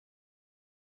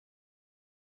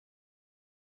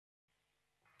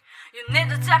You need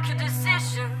to take a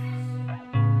decision.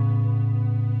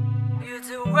 You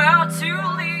do well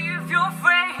to leave your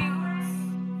friends.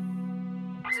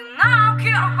 Do not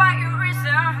care about your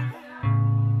reason.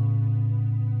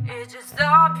 It just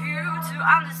helps you to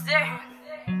understand.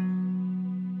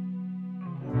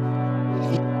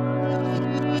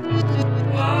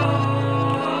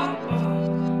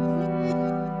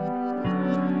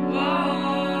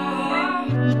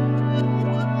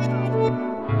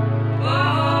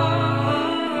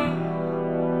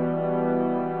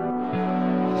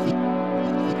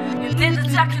 Need to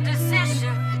take a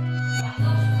decision.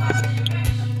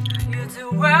 You do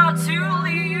well to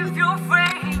leave your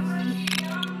friends.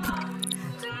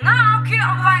 Do not care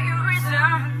about your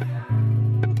reason.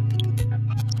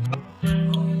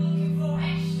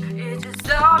 It just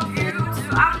helps you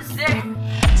to understand.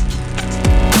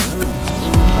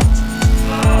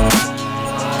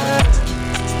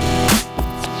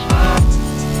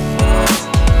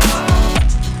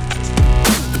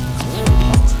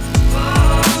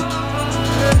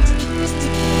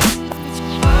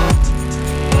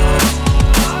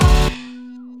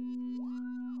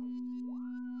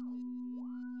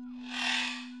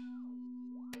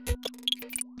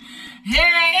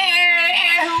 Hey.